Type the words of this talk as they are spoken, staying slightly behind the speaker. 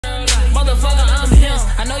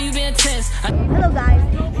you been tense. Hello guys,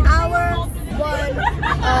 hour 1 of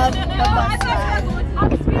the bus ride.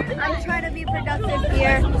 I'm trying to be productive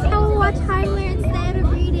here. I'll watch Highlander instead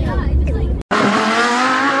of reading.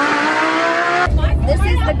 This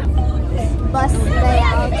is the bus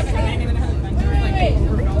layout.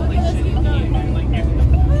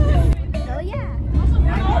 So yeah.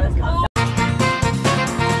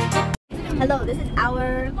 Hello, this is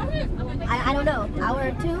hour, I don't know,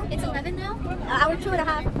 hour 2? It's 11 now? Hour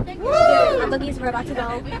 2.5. Our buggies, we're about to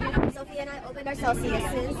go. Sophie and I opened our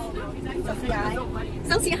Celsiuses.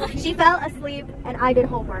 Sophie. She fell asleep and I did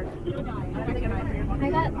homework. I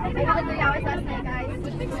got like 3 hours last night, guys.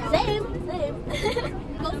 Same.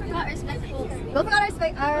 Both forgot our spectacles. Both forgot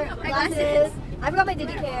our glasses. I forgot my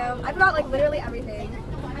digicam. I forgot like literally everything.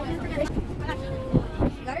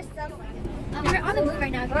 Got our stuff. We're on the move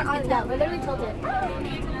right now. We're literally tilted.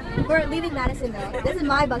 We're leaving Madison though. This is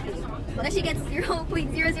my buggy. Unless she gets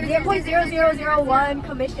 0.00001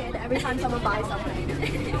 commission every time someone buys something.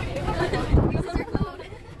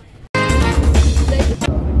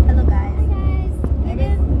 Hello guys. Hi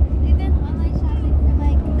guys. We've been online shopping for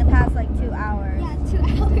like The past like 2 hours. yeah 2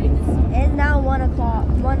 hours. It's now 1 o'clock.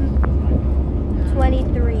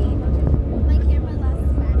 1:23. My camera lost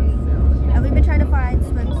its battery. And we've been trying to find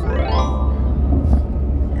swimsuits.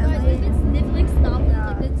 Guys, we've been sniffling stop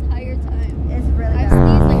like the entire time. It's really I've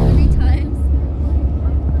bad. sneezed like 3 times.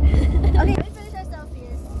 Okay, let's finish our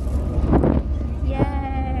selfies.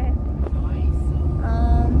 Yay.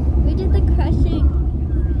 We did the crushing,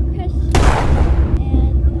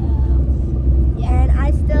 And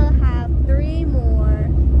I still have 3 more.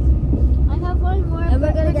 I have 1 more. And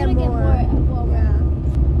we're gonna get more. at Walmart.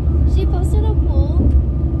 Yeah. She posted a poll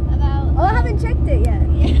about Oh, I haven't checked it yet.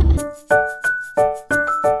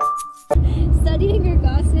 studying or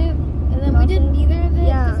gossip, and then we did neither of it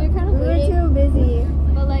because we're kind of we were waiting. too busy.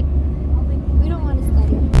 But like, we don't want to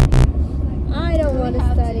study. I don't want to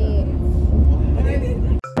have study.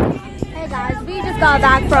 Hey guys, we just got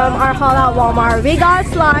back from our haul at Walmart. We got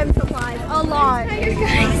slime supplies, a lot.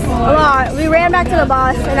 We ran back to the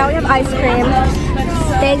bus and now we have ice cream.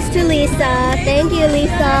 Thanks to Lisa. Thank you,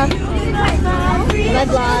 Lisa. My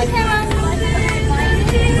vlog.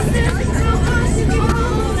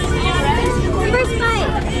 First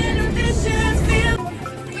bite.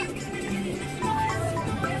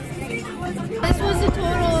 This was a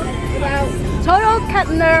Total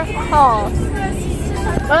Kettner haul.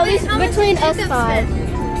 Well, at least between us 5.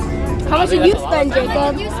 How much did you spend,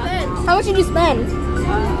 Jacob? How much did you spend?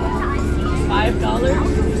 $5.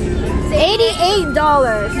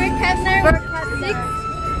 $88. For Kevner.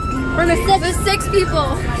 For the 6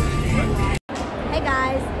 people. Hey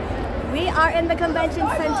guys, we are in the convention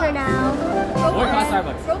center now. Boycott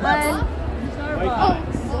Starbucks.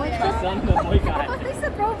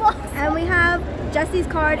 And we have Jesse's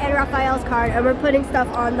card and Raphael's card, and we're putting stuff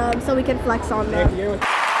on them so we can flex on them.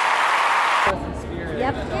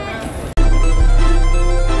 Yep.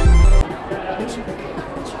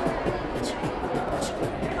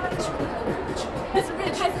 This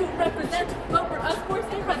ridge high school represents vote for us for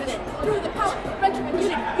state president through the power of friendship and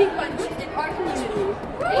unity we find good in our community.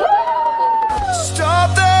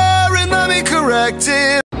 Stop there and let me correct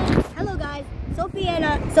it. Hello guys, Sophia and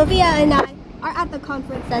I are at the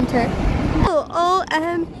conference center. Oh,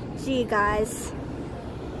 OMG guys.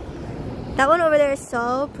 That one over there is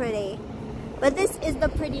so pretty. But this is the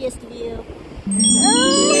prettiest view.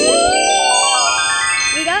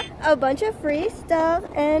 We got a bunch of free stuff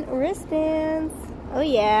and wristbands. Oh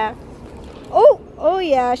yeah. Oh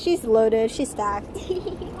yeah, she's loaded, she's stacked.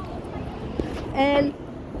 And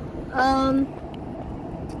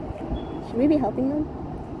should we be helping them?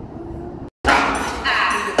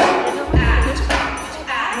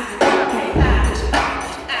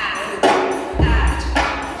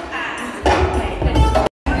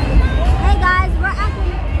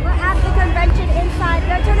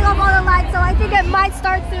 It might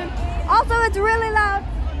start soon. Also, it's really loud.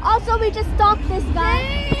 Also, we just stalked this guy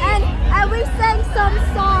and we sang some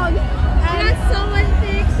songs. And We got so much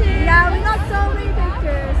pictures. yeah, we got so many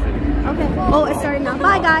pictures. Okay. Oh, it's starting now.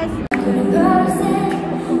 Bye, guys.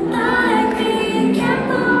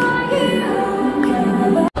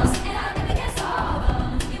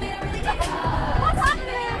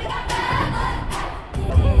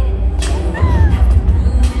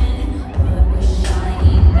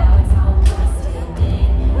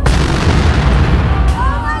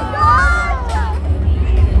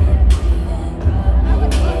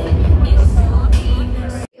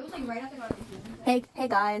 Hey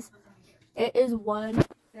guys, it is 1:30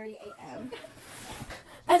 a.m.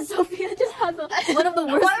 and Sophia just had one of the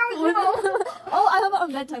worst. Oh, I have an not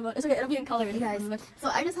a bedtime mode. It's okay, it'll be in color, guys. So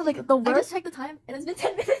I just had like the worst. I just checked the time and it's been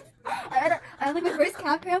 10 minutes. I had like my first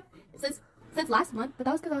calf cramp since last month, but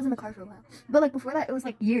that was because I was in the car for a while. But like before that, it was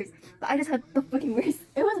like years. But I just had the fucking worst.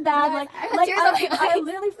 It was bad. Guys, I had tears in my I eyes.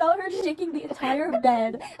 literally felt her shaking the entire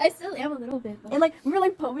bed. I still am a little bit. But... And like we were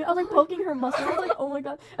like I was like poking her muscle. I was like, oh my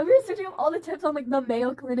god. And we were searching up all the tips on like the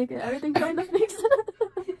Mayo Clinic and everything trying to fix it.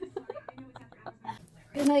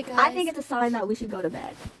 Good night, guys. I think it's a sign that we should go to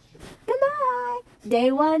bed. Good night.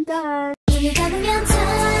 Day 1 done. 눈을 감으면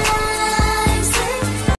참